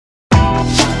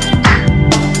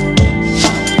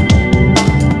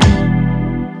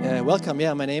welcome.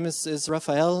 Yeah, my name is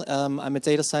Rafael. I'm a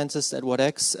data scientist at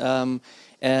WATTx,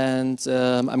 and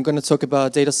I'm going to talk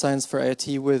about data science for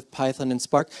IoT with Python and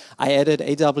Spark. I added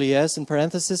AWS in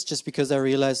parentheses just because I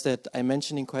realized that I'm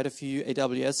mentioning quite a few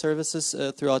AWS services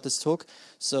throughout this talk,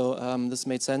 so this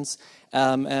made sense.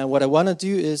 And what I want to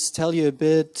do is tell you a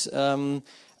bit,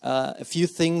 a few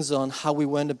things on how we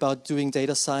went about doing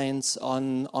data science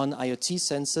on IoT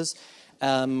sensors.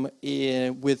 In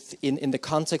the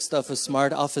context of a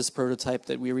smart office prototype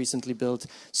that we recently built.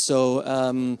 So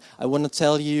I want to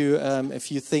tell you a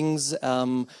few things,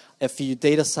 a few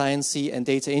data sciencey and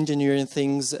data engineering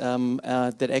things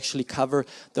that actually cover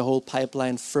the whole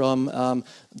pipeline from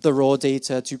the raw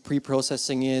data to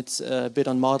pre-processing it, a bit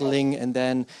on modeling, and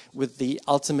then with the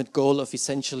ultimate goal of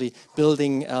essentially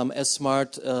building a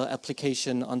smart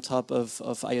application on top of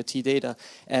IoT data.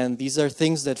 And these are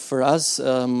things that for us,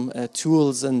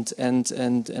 tools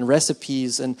and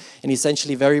recipes and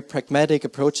essentially very pragmatic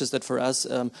approaches that for us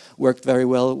worked very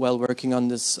well while working on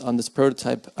this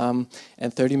prototype.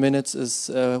 And 30 minutes is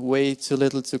way too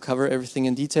little to cover everything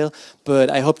in detail, but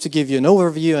I hope to give you an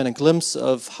overview and a glimpse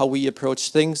of how we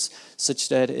approach things, such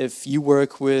that if you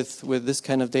work with this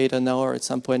kind of data now or at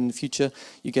some point in the future,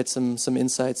 you get some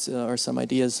insights or some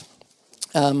ideas.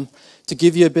 To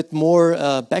give you a bit more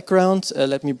background,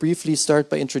 let me briefly start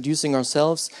by introducing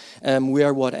ourselves. We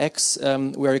are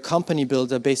WATTx. We are a company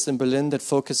builder based in Berlin that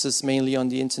focuses mainly on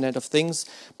the Internet of Things,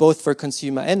 both for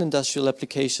consumer and industrial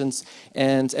applications.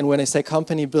 And when I say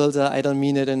company builder, I don't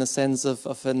mean it in a sense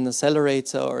of an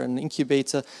accelerator or an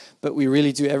incubator, but we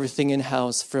really do everything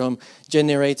in-house, from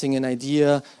generating an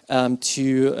idea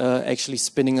to actually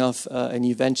spinning off a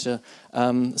new venture.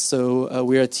 So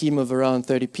we're a team of around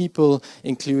 30 people,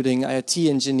 including IoT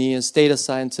engineers, data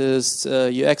scientists,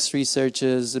 UX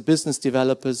researchers, business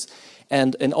developers,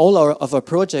 and all of our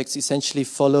projects essentially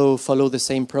follow the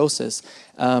same process.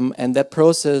 And that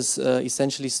process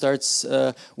essentially starts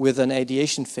with an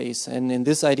ideation phase. And in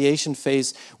this ideation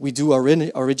phase, we do our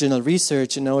original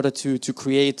research in order to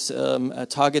create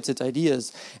targeted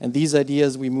ideas. And these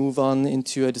ideas we move on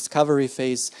into a discovery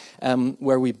phase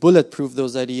where we bulletproof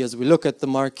those ideas. We look at the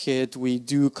market, we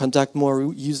do conduct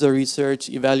more user research,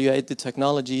 evaluate the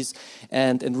technologies,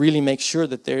 and really make sure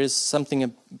that there is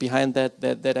something behind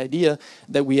that idea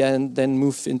that we then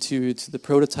move into the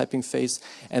prototyping phase.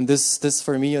 And this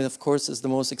for me, of course, is the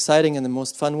most exciting and the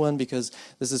most fun one, because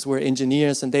this is where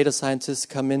engineers and data scientists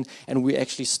come in and we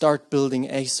actually start building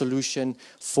a solution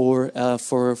for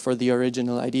the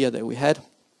original idea that we had.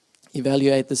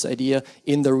 Evaluate this idea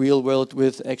in the real world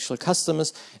with actual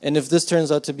customers, and if this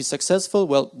turns out to be successful,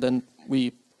 well, then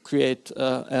we create,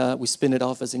 we spin it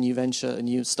off as a new venture, a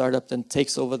new startup, then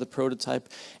takes over the prototype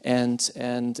and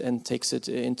takes it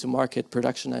into market,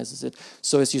 productionizes it.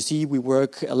 So as you see, we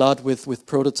work a lot with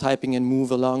prototyping and move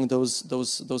along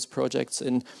those projects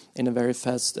in a very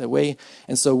fast way.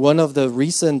 And so one of the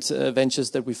recent ventures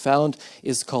that we found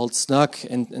is called Snuck,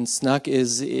 and Snuck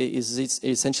is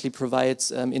essentially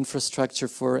provides infrastructure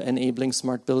for enabling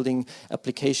smart building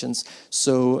applications.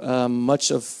 So much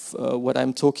of what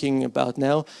I'm talking about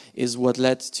now is what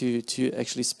led to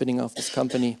actually spinning off this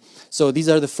company. So these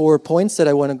are the 4 points that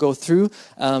I want to go through.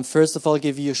 First of all,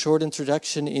 give you a short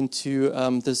introduction into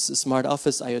this smart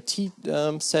office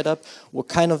IoT setup. What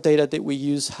kind of data did we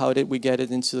use? How did we get it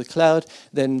into the cloud?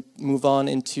 Then move on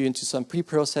into some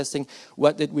pre-processing.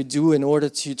 What did we do in order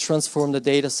to transform the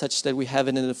data such that we have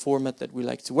it in the format that we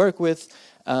like to work with?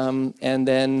 And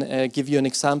then give you an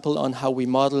example on how we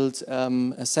modeled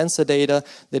a sensor data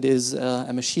that is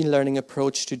a machine learning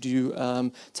approach to do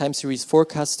time series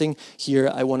forecasting.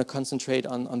 Here I want to concentrate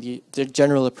on the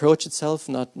general approach itself,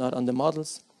 not on the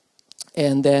models.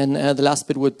 And then the last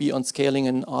bit would be on scaling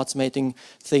and automating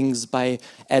things by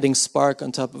adding Spark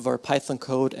on top of our Python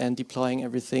code and deploying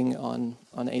everything on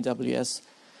AWS.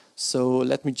 So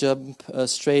let me jump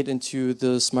straight into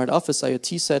the smart office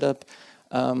IoT setup.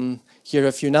 Here are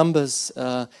a few numbers.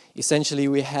 Essentially,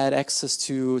 we had access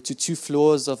to 2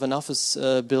 floors of an office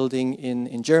building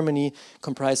in Germany,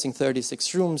 comprising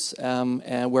 36 rooms,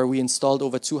 and where we installed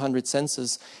over 200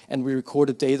 sensors, and we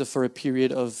recorded data for a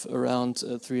period of around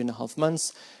 3.5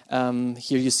 months.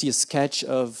 Here you see a sketch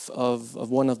of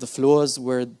one of the floors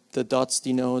where the dots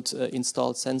denote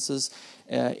installed sensors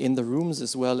in the rooms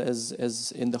as well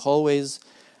as in the hallways.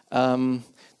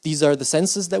 These are the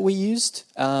sensors that we used.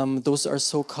 Those are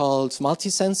so-called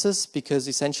multi-sensors because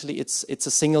essentially it's a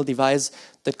single device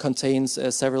that contains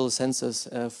several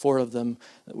sensors, 4 of them,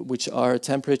 which are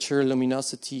temperature,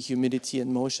 luminosity, humidity,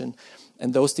 and motion.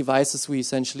 And those devices we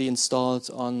essentially installed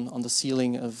on the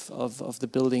ceiling of the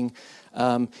building.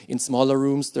 In smaller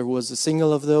rooms there was a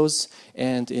single of those,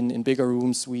 and in bigger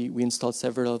rooms we installed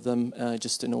several of them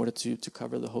just in order to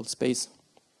cover the whole space.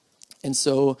 And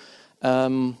so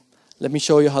let me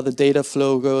show you how the data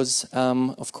flow goes.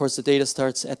 Of course, the data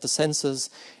starts at the sensors,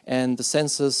 and the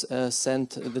sensors send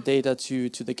the data to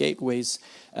the gateways.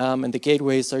 And the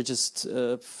gateways are just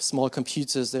small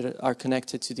computers that are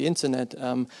connected to the internet.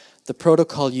 The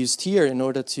protocol used here in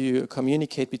order to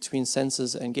communicate between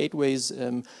sensors and gateways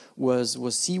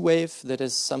was C-Wave. That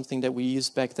is something that we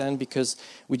used back then because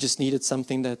we just needed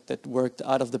something that worked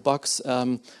out of the box.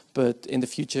 But in the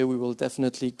future, we will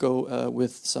definitely go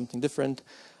with something different.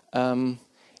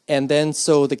 And then,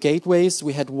 so the gateways,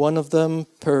 we had one of them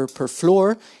per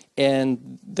floor,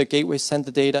 and the gateway sent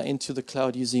the data into the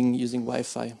cloud using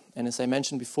Wi-Fi. And as I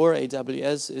mentioned before,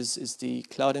 AWS is the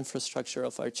cloud infrastructure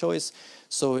of our choice.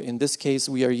 So in this case,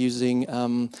 we are using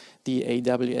the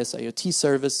AWS IoT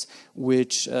service,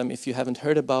 which, if you haven't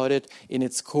heard about it, in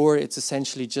its core, it's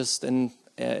essentially just an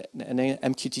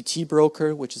MQTT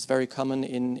broker, which is very common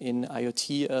in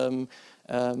IoT.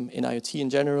 In IoT in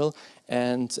general,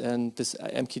 and this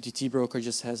MQTT broker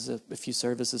just has a few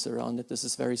services around it. This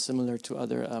is very similar to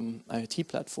other IoT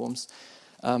platforms.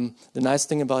 The nice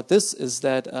thing about this is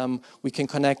that we can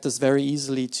connect this very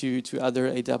easily to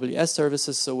other AWS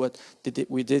services. So what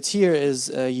we did here is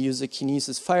use a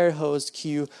Kinesis Firehose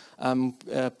queue,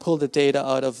 pull the data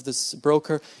out of this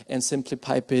broker, and simply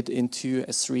pipe it into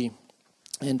S3.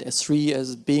 And S3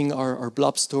 as being our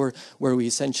blob store, where we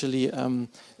essentially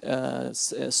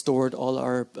stored all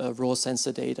our raw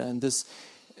sensor data. And this,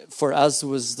 for us,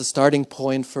 was the starting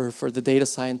point for the data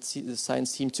science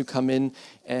team to come in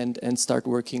and start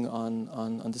working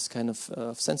on this kind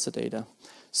of sensor data.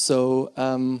 So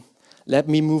let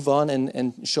me move on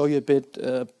and show you a bit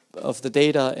of the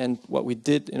data and what we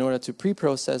did in order to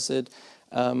pre-process it.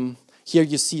 Here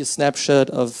you see a snapshot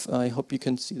of, I hope you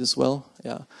can see this well,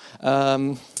 yeah.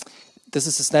 This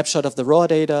is a snapshot of the raw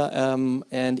data,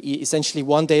 and essentially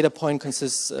one data point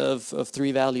consists of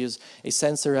three values: a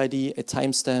sensor ID, a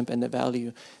timestamp, and a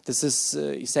value. This is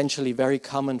essentially very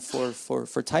common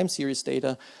for time series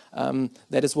data.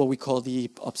 That is what we call the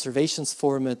observations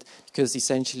format, because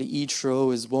essentially each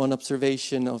row is one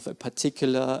observation of a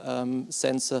particular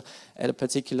sensor at a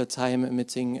particular time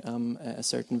emitting a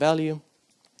certain value.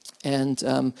 And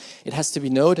it has to be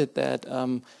noted that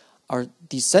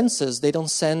these sensors, they don't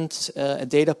send a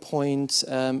data point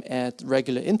at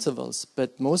regular intervals,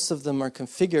 but most of them are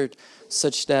configured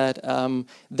such that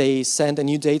they send a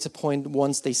new data point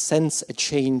once they sense a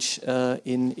change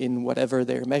in whatever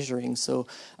they're measuring. So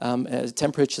a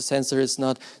temperature sensor is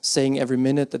not saying every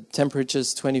minute that temperature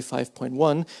is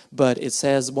 25.1, but it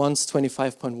says once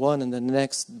 25.1, and then the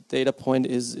next data point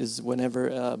is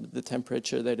whenever the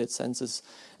temperature that it senses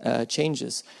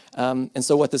changes. And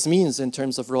so what this means in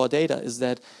terms of raw data is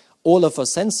that all of our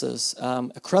sensors,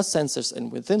 across sensors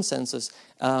and within sensors,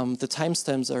 the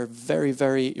timestamps are very,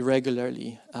 very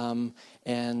irregularly,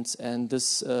 and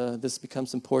this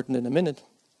becomes important in a minute.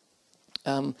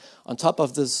 On top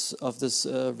of this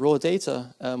raw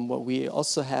data, what we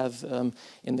also have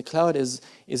in the cloud is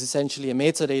essentially a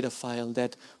metadata file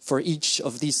that for each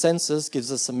of these sensors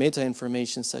gives us some meta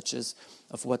information, such as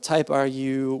of what type are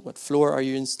you, what floor are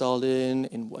you installed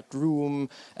in what room,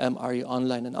 are you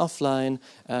online and offline.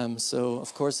 So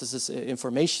of course this is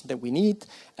information that we need,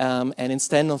 and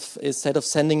instead of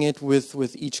sending it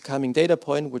with each coming data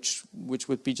point, which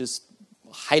would be just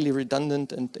highly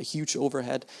redundant and a huge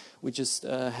overhead, we just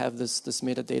have this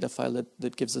metadata file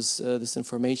that gives us this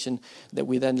information that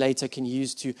we then later can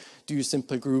use to do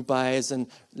simple group bys and,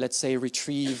 let's say,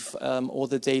 retrieve all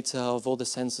the data of all the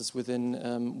sensors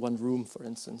within one room, for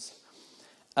instance.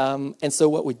 And so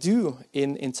what we do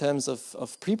in terms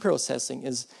of pre-processing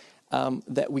is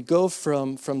that we go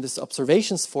from this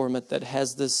observations format that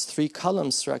has this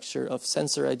three-column structure of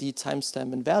sensor ID,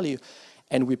 timestamp, and value,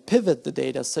 and we pivot the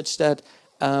data such that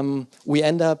we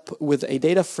end up with a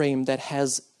data frame that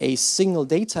has a single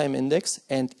datetime index,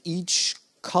 and each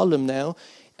column now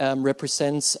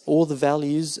represents all the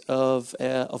values of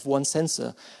one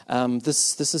sensor.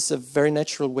 This is a very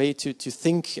natural way to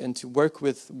think and to work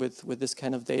with this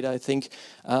kind of data, I think,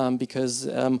 because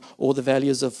all the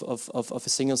values of a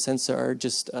single sensor are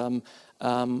just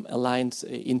aligned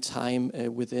in time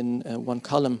within one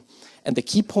column. And the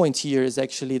key point here is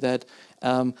actually that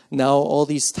now all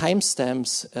these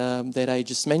timestamps that I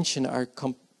just mentioned are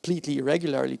completely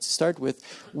irregularly to start with.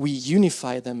 We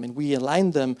unify them and we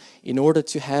align them in order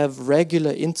to have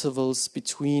regular intervals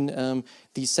between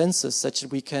these sensors, such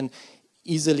that we can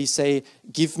easily say,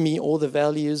 give me all the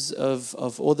values of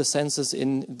all the sensors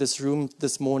in this room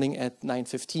this morning at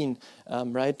 9:15,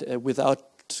 right?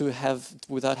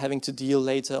 Without having to deal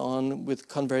later on with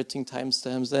converting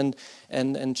timestamps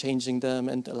and changing them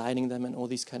and aligning them and all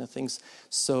these kind of things.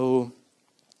 So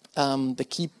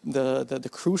the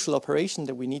crucial operation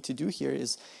that we need to do here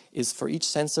is for each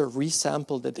sensor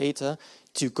resample the data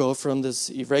to go from this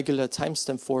irregular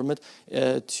timestamp format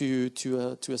to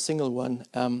a single one.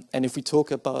 And if we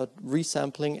talk about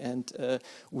resampling and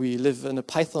we live in a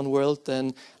Python world,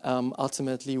 then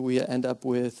ultimately we end up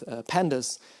with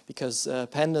pandas, because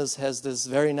pandas has this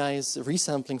very nice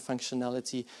resampling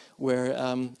functionality where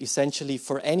essentially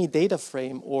for any data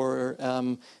frame or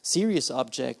series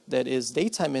object that is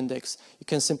datetime index, you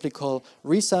can simply call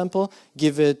resample,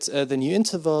 give it the new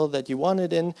interval that you want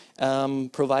it in,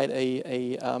 provide a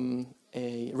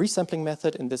resampling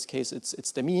method. In this case,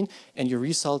 it's the mean, and your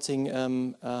resulting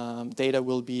data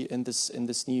will be in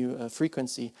this new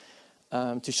frequency.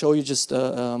 To show you just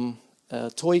a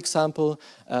toy example,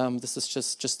 this is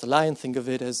just a line. Think of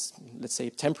it as, let's say,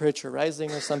 temperature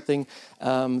rising or something.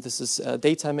 This is a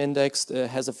daytime index,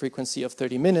 has a frequency of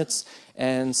 30 minutes.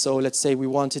 And so let's say we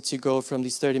wanted to go from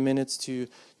these 30 minutes to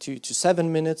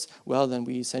 7 minutes. Well, then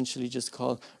we essentially just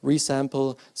call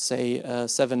resample, say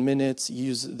 7 minutes,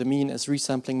 use the mean as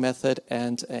resampling method,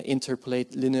 and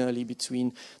interpolate linearly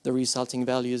between the resulting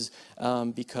values,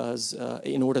 because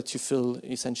in order to fill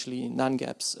essentially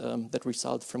non-gaps that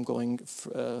result from going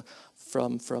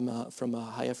from a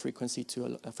higher frequency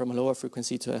to from a lower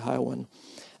frequency to a higher one.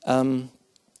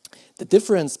 The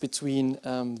difference between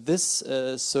this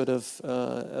sort of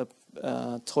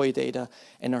toy data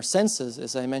and our sensors,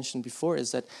 as I mentioned before,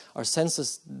 is that our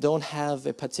sensors don't have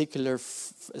a particular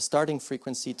starting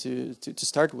frequency to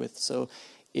start with. So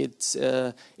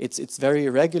it's very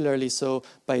irregularly. So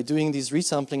by doing these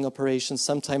resampling operations,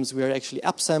 sometimes we are actually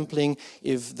upsampling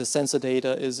if the sensor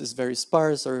data is very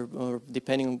sparse, or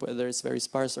depending on whether it's very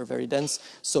sparse or very dense.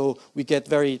 So we get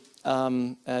very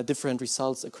different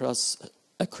results across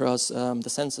the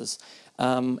sensors.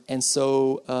 And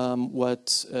so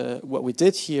what we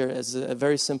did here is a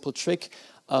very simple trick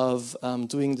of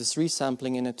doing this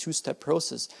resampling in a two-step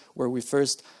process, where we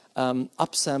first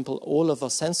upsample all of our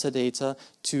sensor data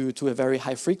to a very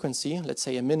high frequency, let's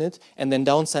say a minute, and then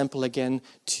downsample again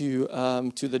to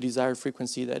the desired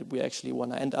frequency that we actually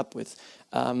want to end up with.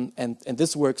 And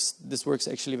this works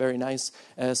actually very nice.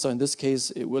 So in this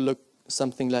case, it will look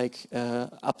something like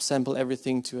upsample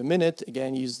everything to a minute,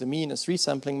 again use the mean as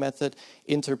resampling method,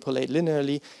 interpolate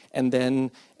linearly, and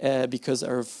then because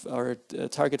our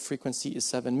target frequency is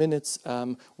 7 minutes,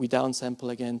 we downsample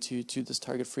again to this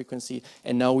target frequency,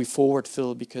 and now we forward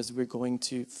fill because we're going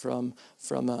to from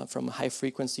a high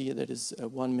frequency that is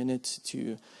 1 minute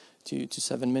to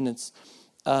 7 minutes.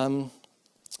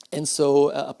 And so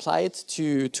apply it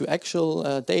to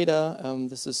actual data.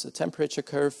 This is a temperature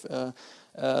curve.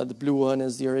 The blue one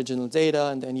is the original data,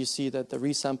 and then you see that the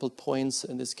resampled points,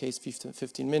 in this case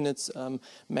 15 minutes,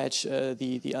 match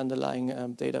the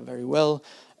underlying data very well.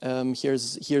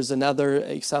 Here's another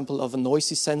example of a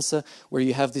noisy sensor where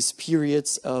you have these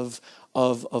periods of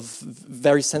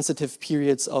very sensitive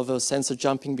periods of a sensor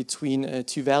jumping between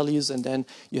two values, and then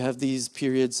you have these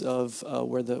periods of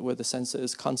where the sensor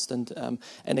is constant.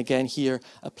 And again here,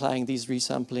 applying these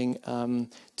resampling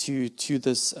to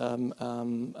this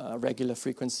regular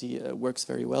frequency works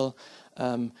very well.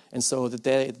 And so the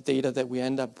data that we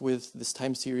end up with, this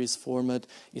time series format,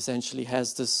 essentially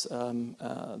has this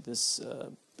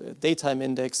daytime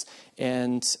index,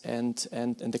 and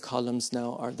the columns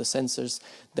now are the sensors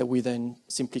that we then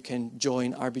simply can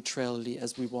join arbitrarily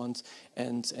as we want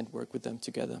and work with them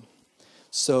together.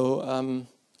 So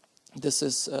this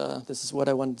is what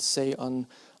I wanted to say on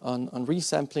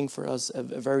resampling. For us, a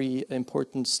very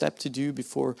important step to do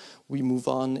before we move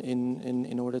on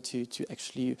in order to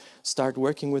actually start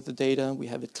working with the data. We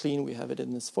have it clean, we have it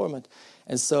in this format.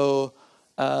 And so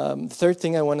the third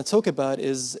thing I want to talk about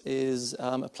is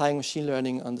applying machine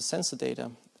learning on the sensor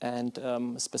data, and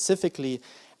specifically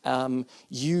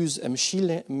use a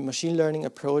machine learning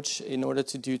approach in order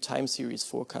to do time series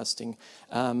forecasting.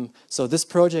 So this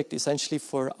project essentially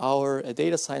for our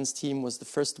data science team was the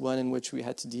first one in which we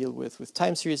had to deal with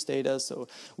time series data. So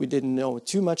we didn't know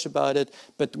too much about it,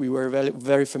 but we were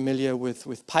very familiar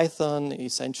with Python,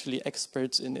 essentially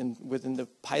experts within the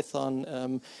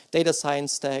Python data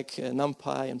science stack,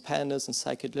 NumPy and Pandas and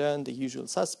scikit-learn, the usual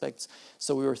suspects.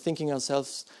 So we were thinking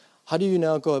ourselves, how do you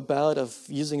now go about of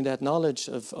using that knowledge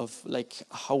of like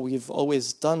how we've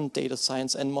always done data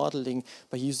science and modeling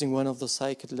by using one of the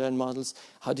scikit-learn models?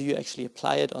 How do you actually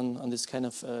apply it on this kind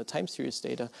of time series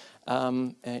data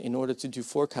in order to do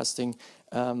forecasting?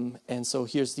 And so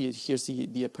here's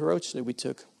the approach that we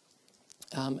took.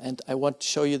 And I want to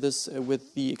show you this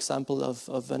with the example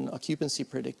of an occupancy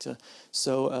predictor.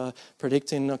 So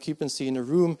predicting occupancy in a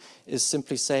room is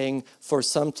simply saying for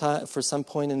some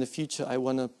point in the future, I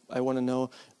want to know,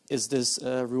 is this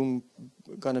room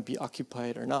going to be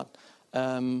occupied or not?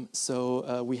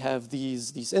 So we have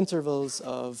these intervals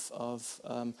of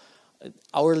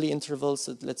hourly intervals,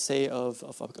 let's say, of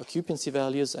occupancy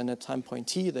values, and at time point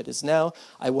t, that is now,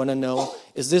 I want to know,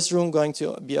 is this room going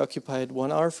to be occupied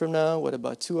 1 hour from now? What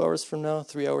about 2 hours from now,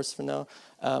 3 hours from now?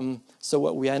 So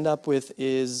what we end up with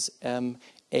is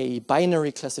a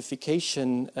binary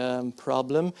classification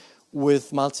problem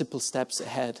with multiple steps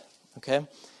ahead, okay?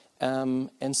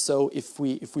 And so if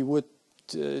we would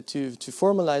to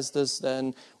formalize this,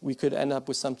 then we could end up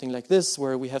with something like this,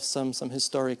 where we have some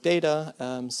historic data,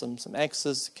 some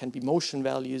x's, can be motion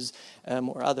values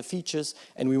or other features,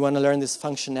 and we want to learn this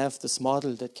function f, this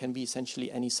model that can be essentially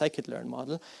any scikit-learn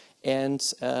model,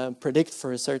 and predict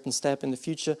for a certain step in the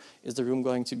future, is the room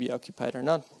going to be occupied or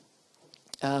not?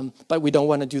 But we don't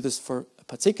want to do this for a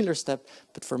particular step,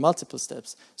 but for multiple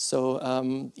steps.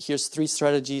 So here's 3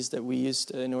 strategies that we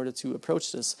used in order to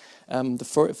approach this.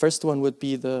 The first one would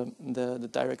be the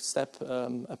direct step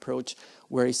approach,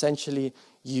 where essentially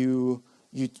you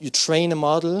train a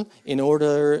model in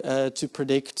order to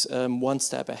predict 1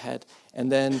 step ahead. And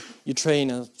then you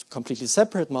train a completely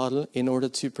separate model in order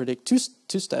to predict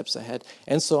two steps ahead,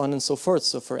 and so on and so forth.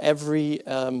 So for every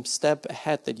step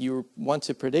ahead that you want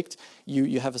to predict,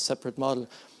 you have a separate model.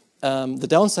 The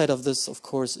downside of this, of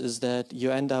course, is that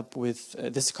you end up with,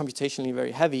 this is computationally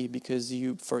very heavy, because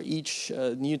for each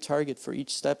new target, for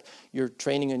each step, you're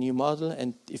training a new model,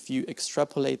 and if you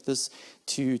extrapolate this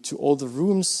to all the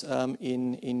rooms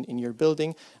in your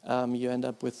building, you end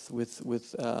up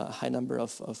with a high number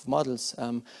of models.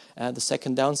 The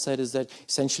second downside is that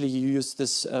essentially you use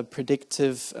this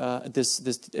predictive,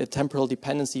 this temporal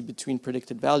dependency between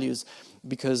predicted values,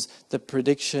 because the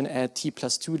prediction at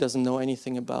t+2 doesn't know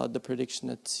anything about the prediction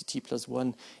at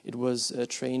t+1. It was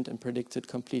trained and predicted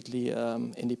completely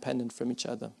independent from each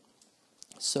other.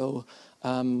 So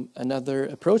another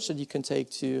approach that you can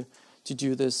take to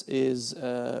do this is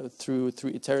through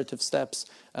iterative steps.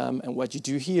 And what you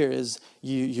do here is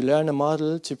you learn a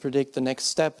model to predict the next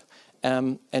step,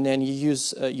 and then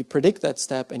you predict that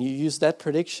step, and you use that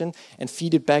prediction and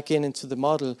feed it back into the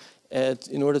model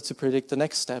in order to predict the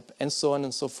next step, and so on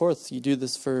and so forth. You do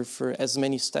this for as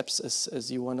many steps as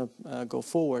you want to go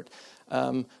forward.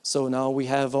 So now we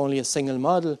have only a single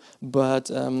model, but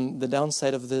the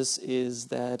downside of this is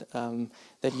that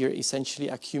that you're essentially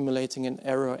accumulating an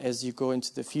error as you go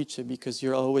into the future, because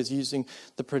you're always using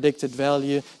the predicted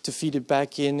value to feed it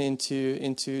back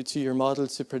into your model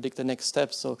to predict the next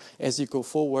step. So as you go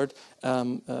forward,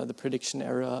 the prediction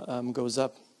error goes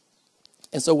up.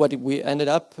 And so what we ended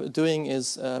up doing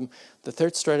is the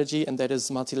third strategy, and that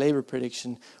is multi-label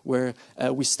prediction, where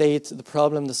we state the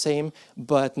problem the same,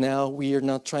 but now we are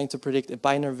not trying to predict a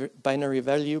binary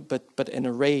value, but an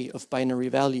array of binary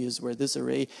values, where this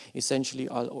array essentially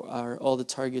are all the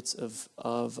targets of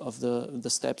the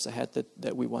steps ahead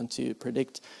that we want to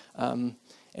predict.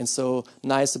 And so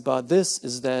nice about this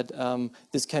is that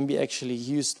this can be actually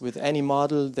used with any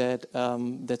model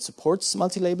that supports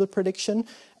multi-label prediction.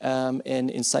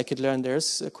 And in scikit-learn,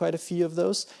 there's quite a few of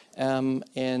those. And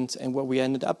what we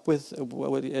ended up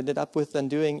with then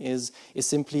doing is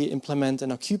simply implement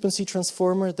an occupancy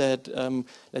transformer that,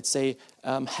 let's say,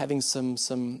 having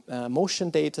some motion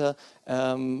data,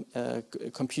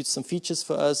 computes some features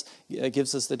for us,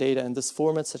 gives us the data in this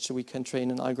format such that we can train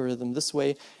an algorithm this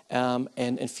way,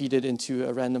 and feed it into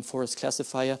a random forest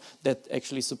classifier that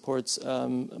actually supports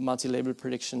multi-label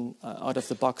prediction out of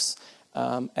the box.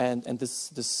 And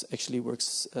this actually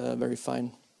works very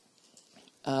fine.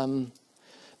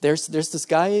 There's this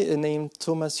guy named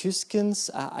Thomas Huskins.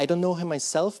 I don't know him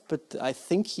myself, but I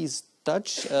think he's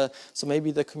Dutch, so maybe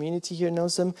the community here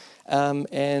knows him,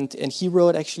 and he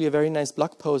wrote actually a very nice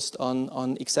blog post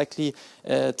on exactly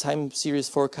time series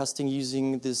forecasting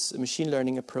using this machine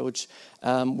learning approach,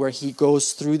 where he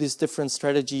goes through these different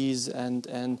strategies,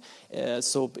 and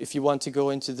so if you want to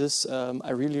go into this, I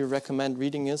really recommend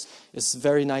reading it. It's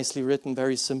very nicely written,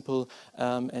 very simple,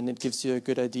 and it gives you a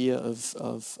good idea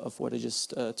of what I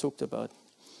just talked about.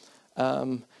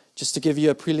 Just to give you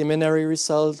a preliminary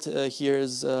result,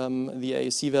 here's the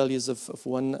AUC values of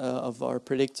one of our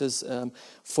predictors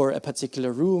for a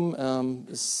particular room,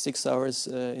 6 hours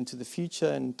into the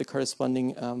future, and the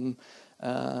corresponding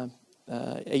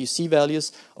AUC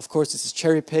values. Of course, this is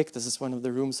cherry picked. This is one of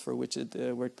the rooms for which it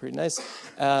worked pretty nice.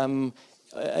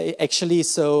 Actually,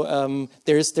 so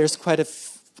there's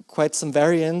quite some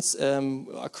variance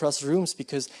across rooms,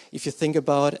 because if you think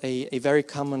about a very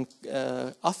common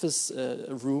office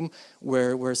room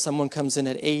where someone comes in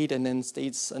at 8 and then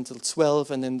stays until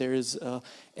 12, and then there's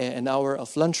an hour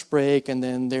of lunch break, and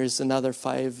then there's another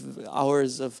 5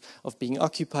 hours of being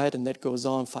occupied, and that goes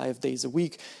on 5 days a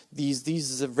week.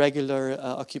 These regular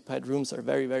occupied rooms are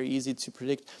very, very easy to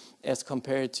predict as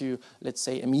compared to, let's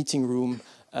say, a meeting room.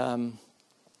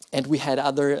 And we had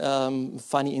other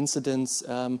funny incidents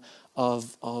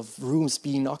of rooms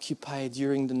being occupied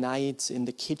during the night in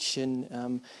the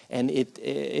kitchen, and it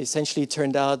essentially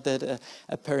turned out that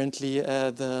apparently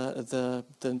the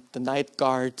night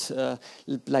guard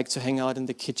liked to hang out in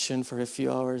the kitchen for a few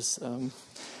hours.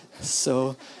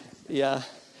 So, yeah.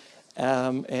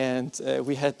 And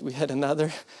we had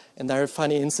another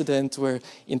funny incident where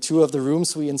in 2 of the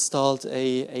rooms we installed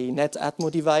a net Atmo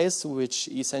device, which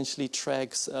essentially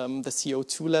tracks the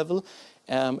CO2 level,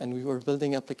 and we were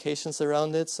building applications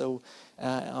around it. So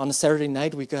on a Saturday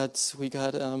night we got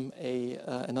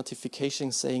a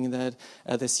notification saying that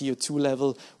the CO2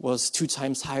 level was 2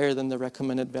 times higher than the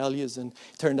recommended values, and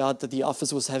it turned out that the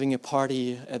office was having a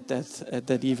party at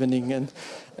that evening, and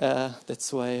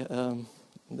that's why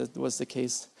that was the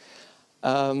case.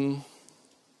 I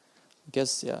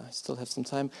guess, yeah, I still have some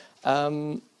time.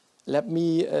 Let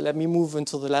me move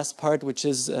into the last part, which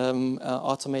is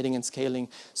automating and scaling.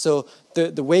 So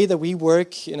the way that we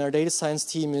work in our data science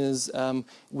team is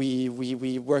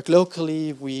we work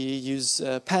locally. We use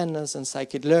pandas and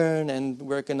scikit-learn and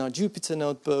work in our Jupyter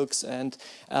notebooks and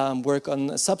work on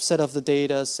a subset of the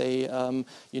data. Say,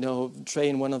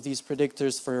 train one of these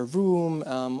predictors for a room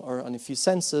or on a few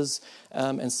sensors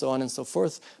and so on and so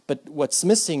forth. But what's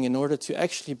missing in order to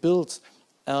actually build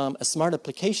a smart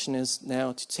application is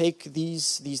now to take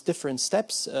these different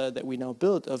steps that we now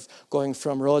built, of going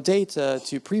from raw data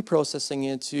to pre-processing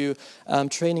it to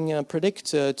training a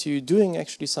predictor to doing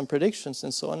actually some predictions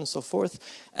and so on and so forth,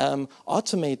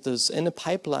 automate this in a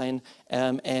pipeline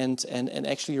and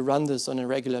actually run this on a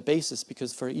regular basis,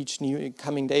 because for each new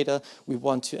coming data we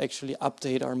want to actually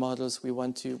update our models, we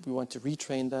want to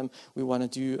retrain them, we want to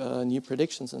do new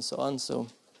predictions and so on. So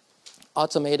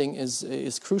automating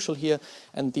is crucial here,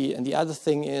 and the other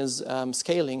thing is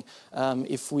scaling.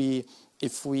 If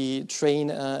we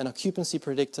train an occupancy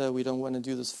predictor, we don't want to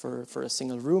do this for a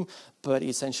single room, but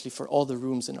essentially for all the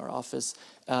rooms in our office,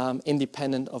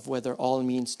 independent of whether all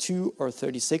means 2 or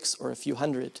 36 or a few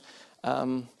hundred.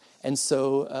 And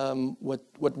so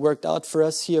what worked out for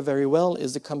us here very well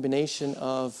is the combination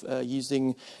of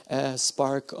using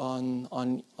Spark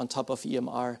on top of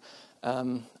EMR.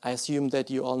 I assume that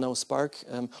you all know Spark,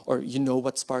 or you know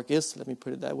what Spark is, let me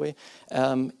put it that way.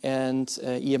 And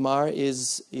EMR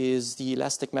is the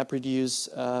Elastic MapReduce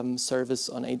service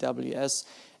on AWS.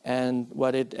 And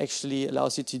what it actually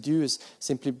allows you to do is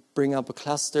simply bring up a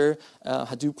cluster,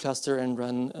 Hadoop cluster, and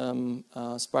run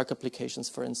Spark applications,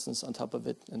 for instance, on top of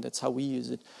it. And that's how we use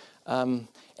it. And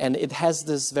it has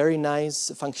this very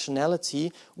nice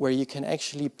functionality where you can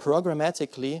actually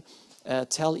programmatically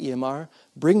tell EMR,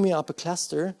 bring me up a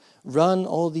cluster, run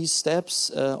all these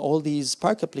steps, all these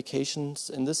Spark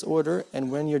applications in this order, and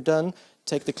when you're done,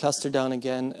 take the cluster down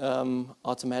again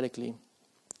automatically.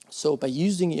 So by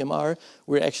using EMR,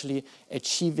 we're actually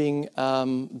achieving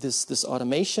this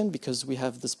automation, because we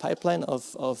have this pipeline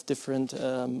of different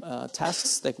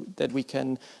tasks that we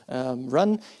can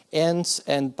run,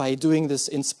 and by doing this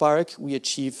in Spark, we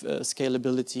achieve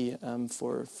scalability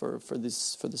for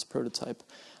this prototype.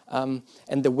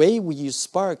 And the way we use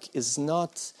Spark is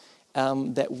not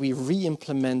that we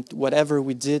re-implement whatever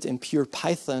we did in pure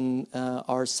Python,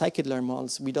 our scikit-learn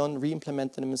models. We don't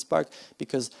re-implement them in Spark,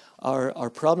 because our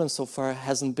problem so far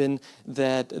hasn't been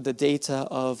that the data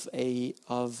of a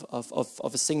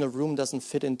single room doesn't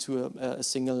fit into a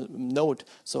single node.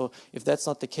 So if that's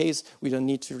not the case, we don't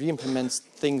need to re-implement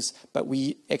things, but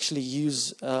we actually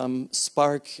use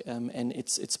Spark and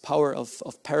its power of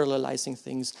parallelizing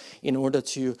things in order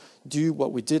to do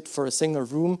what we did for a single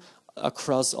room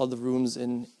across all the rooms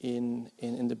in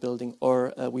the building,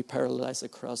 or we parallelize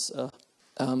across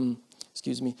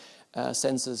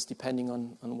sensors, depending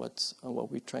on what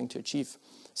we're trying to achieve.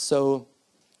 So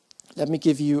let me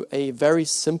give you a very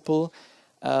simple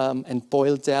and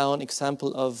boiled down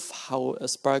example of how a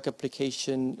Spark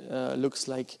application looks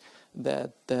like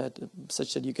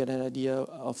such that you get an idea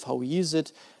of how we use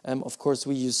it. Of course,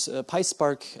 we use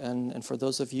PySpark, and for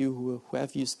those of you who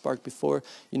have used Spark before,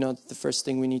 you know the first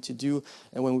thing we need to do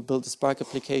when we build a Spark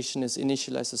application is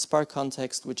initialize a Spark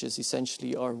context, which is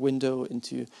essentially our window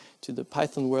into the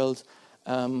Python world,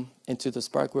 into the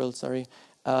Spark world, sorry,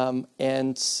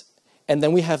 and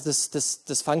then we have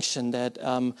this function that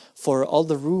for all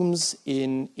the rooms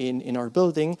in our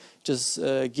building just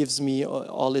gives me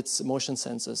all its motion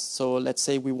sensors. So let's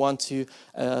say we want to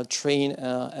train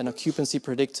an occupancy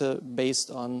predictor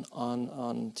based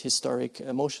on historic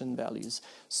motion values.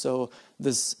 So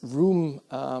this room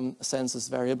sensors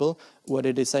variable, what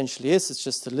it essentially is, it's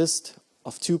just a list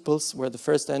of tuples where the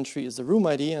first entry is the room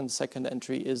ID and the second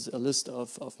entry is a list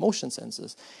of motion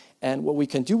sensors. And what we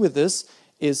can do with this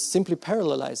is simply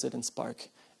parallelize it in Spark.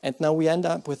 And now we end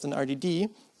up with an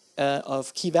RDD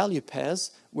of key value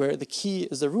pairs where the key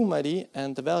is the room ID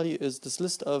and the value is this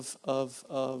list of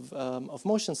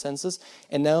motion sensors.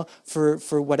 And now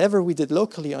for whatever we did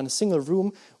locally on a single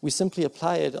room, we simply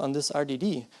apply it on this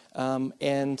RDD.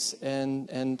 And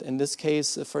in this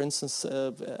case, for instance,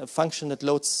 a function that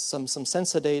loads some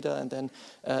sensor data, and then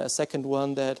a second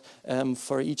one that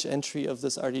for each entry of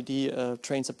this RDD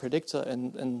trains a predictor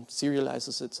and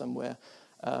serializes it somewhere.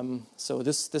 So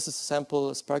this is a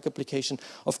sample Spark application.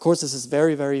 Of course, this is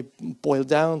very, very boiled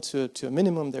down to a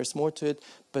minimum. There's more to it,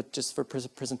 but just for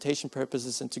presentation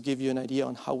purposes and to give you an idea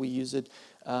on how we use it,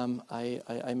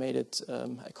 I made it,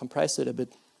 I compressed it a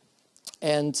bit.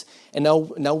 And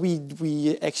now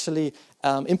we actually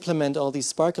implement all these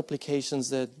Spark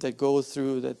applications that go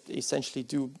through, that essentially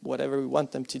do whatever we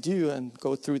want them to do and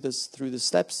go through the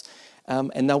steps.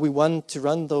 And now we want to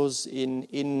run those on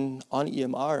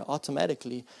EMR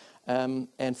automatically.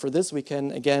 And for this, we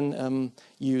can, again,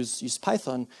 use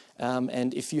Python.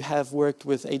 And if you have worked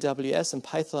with AWS and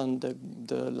Python,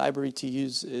 the library to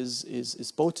use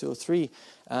is Bo203.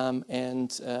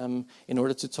 In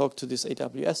order to talk to these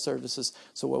AWS services,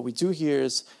 so what we do here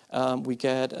is we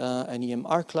get an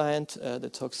EMR client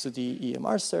that talks to the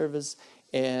EMR service,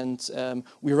 and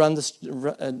we run this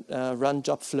run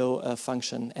job flow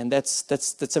function, and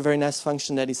that's a very nice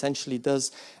function that essentially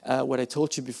does what I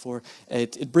told you before.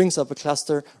 It brings up a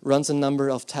cluster, runs a number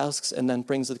of tasks, and then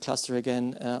brings the cluster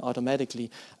again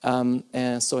automatically.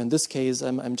 And so in this case,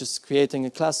 I'm just creating a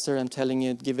cluster. I'm telling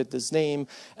it, give it this name.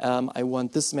 I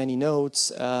want this many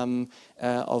nodes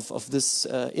of this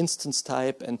instance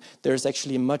type, and there's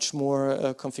actually much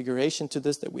more configuration to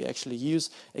this that we actually use.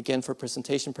 Again, for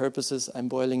presentation purposes, I'm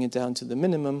boiling it down to the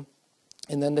minimum.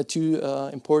 And then the two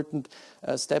important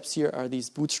steps here are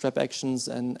these bootstrap actions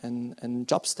and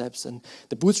job steps. And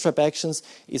the bootstrap actions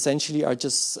essentially are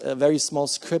just very small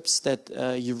scripts that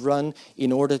you run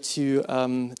in order to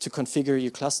configure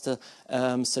your cluster,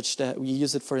 such that we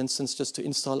use it, for instance, just to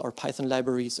install our Python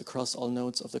libraries across all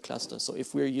nodes of the cluster. So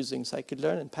if we're using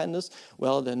scikit-learn and pandas,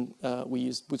 well, then we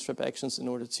use bootstrap actions in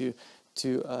order to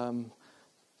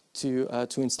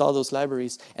install those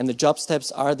libraries, and the job steps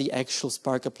are the actual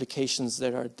Spark applications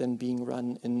that are then being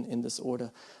run in this order.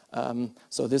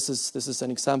 So this is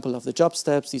an example of the job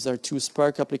steps. These are two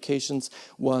Spark applications,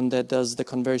 one that does the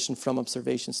conversion from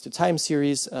observations to time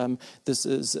series. This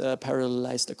is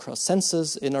parallelized across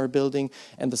sensors in our building,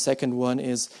 and the second one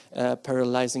is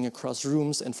parallelizing across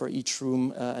rooms, and for each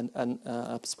room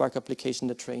a Spark application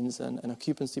that trains an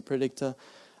occupancy predictor.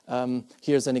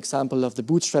 Here's an example of the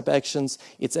bootstrap actions.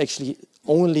 It's actually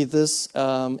only this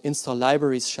install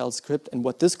libraries shell script, and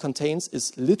what this contains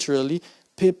is literally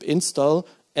pip install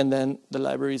and then the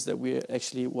libraries that we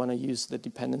actually want to use, the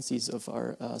dependencies of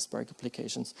our Spark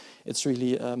applications. It's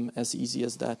really as easy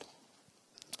as that.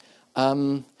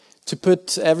 To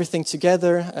put everything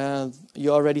together,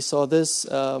 you already saw this,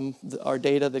 our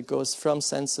data that goes from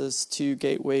sensors to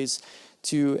gateways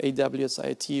to AWS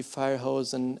IoT,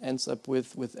 Firehose, and ends up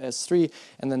with S3.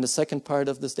 And then the second part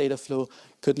of this data flow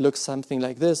could look something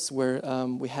like this, where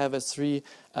we have S3,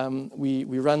 we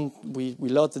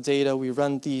load the data, we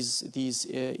run these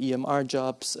EMR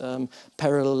jobs,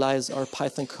 parallelize our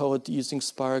Python code using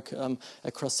Spark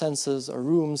across sensors or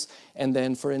rooms, and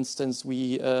then, for instance,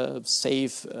 we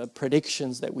save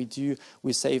predictions that we do.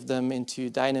 We save them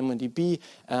into DynamoDB,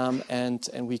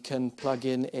 and we can plug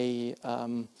in a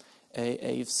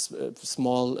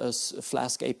small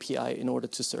Flask API in order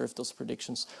to serve those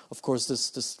predictions. Of course,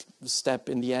 this step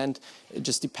in the end, it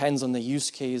just depends on the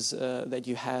use case that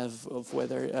you have, of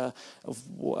whether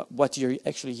what you're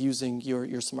actually using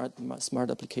your smart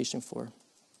application for.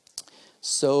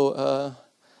 So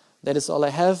that is all I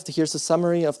have. Here's a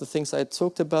summary of the things I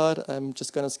talked about. I'm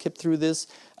just going to skip through this.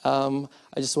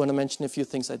 I just want to mention a few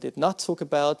things I did not talk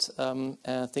about,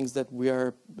 things that we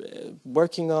are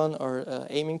working on or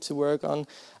aiming to work on.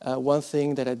 One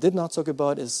thing that I did not talk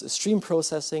about is stream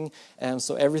processing.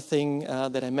 So everything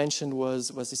that I mentioned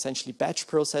was essentially batch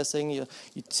processing. You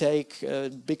take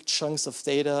big chunks of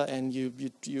data and you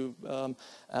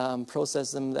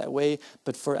process them that way.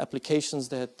 But for applications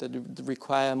that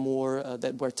require more,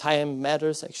 where time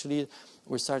matters, actually,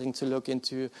 we're starting to look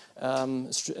into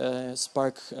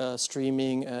Spark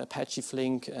streaming, Apache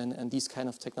Flink, and these kind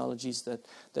of technologies that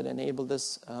enable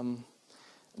this.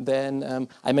 Then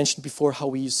I mentioned before how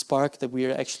we use Spark, that we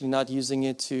are actually not using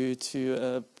it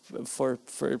for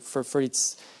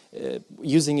its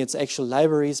using its actual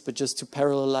libraries, but just to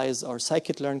parallelize our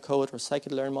scikit-learn code or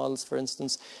scikit-learn models, for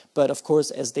instance. But of course,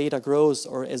 as data grows,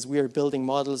 or as we are building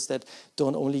models that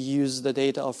don't only use the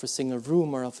data of a single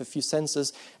room or of a few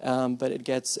sensors, but it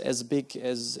gets as big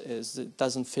as it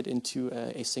doesn't fit into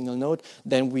a single node,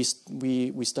 then we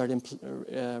start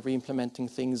re-implementing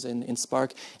things in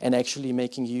Spark and actually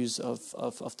making use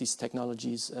of these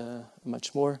technologies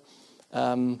much more.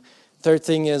 Third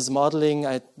thing is modeling.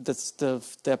 The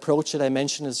approach that I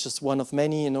mentioned is just one of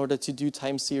many in order to do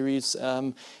time series,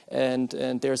 and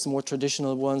there's more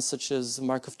traditional ones such as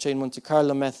Markov chain Monte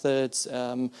Carlo methods.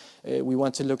 We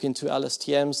want to look into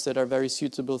LSTMs that are very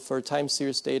suitable for time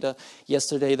series data.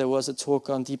 Yesterday there was a talk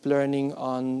on deep learning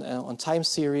on time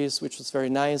series, which was very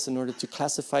nice in order to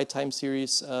classify time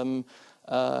series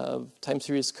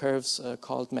curves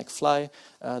called McFly.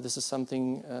 This is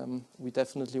something we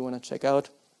definitely want to check out.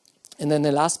 And then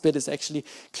the last bit is actually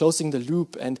closing the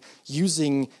loop and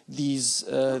using these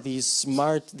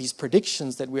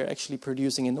predictions that we're actually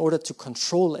producing in order to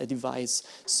control a device.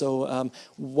 So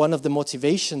one of the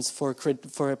motivations for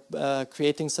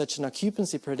creating such an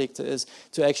occupancy predictor is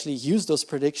to actually use those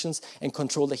predictions and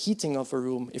control the heating of a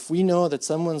room. If we know that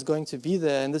someone's going to be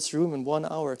there in this room in 1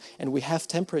 hour, and we have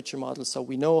temperature models, so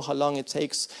we know how long it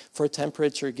takes for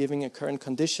temperature given a current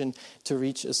condition to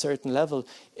reach a certain level,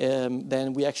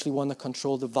 then we actually want to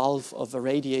control the valve of a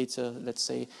radiator, let's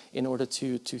say, in order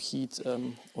to heat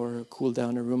or cool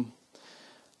down a room.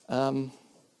 All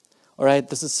right,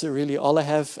 this is really all I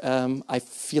have. I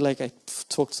feel like I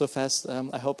talked so fast.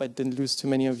 I hope I didn't lose too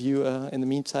many of you in the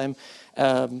meantime.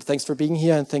 Thanks for being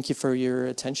here, and thank you for your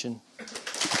attention.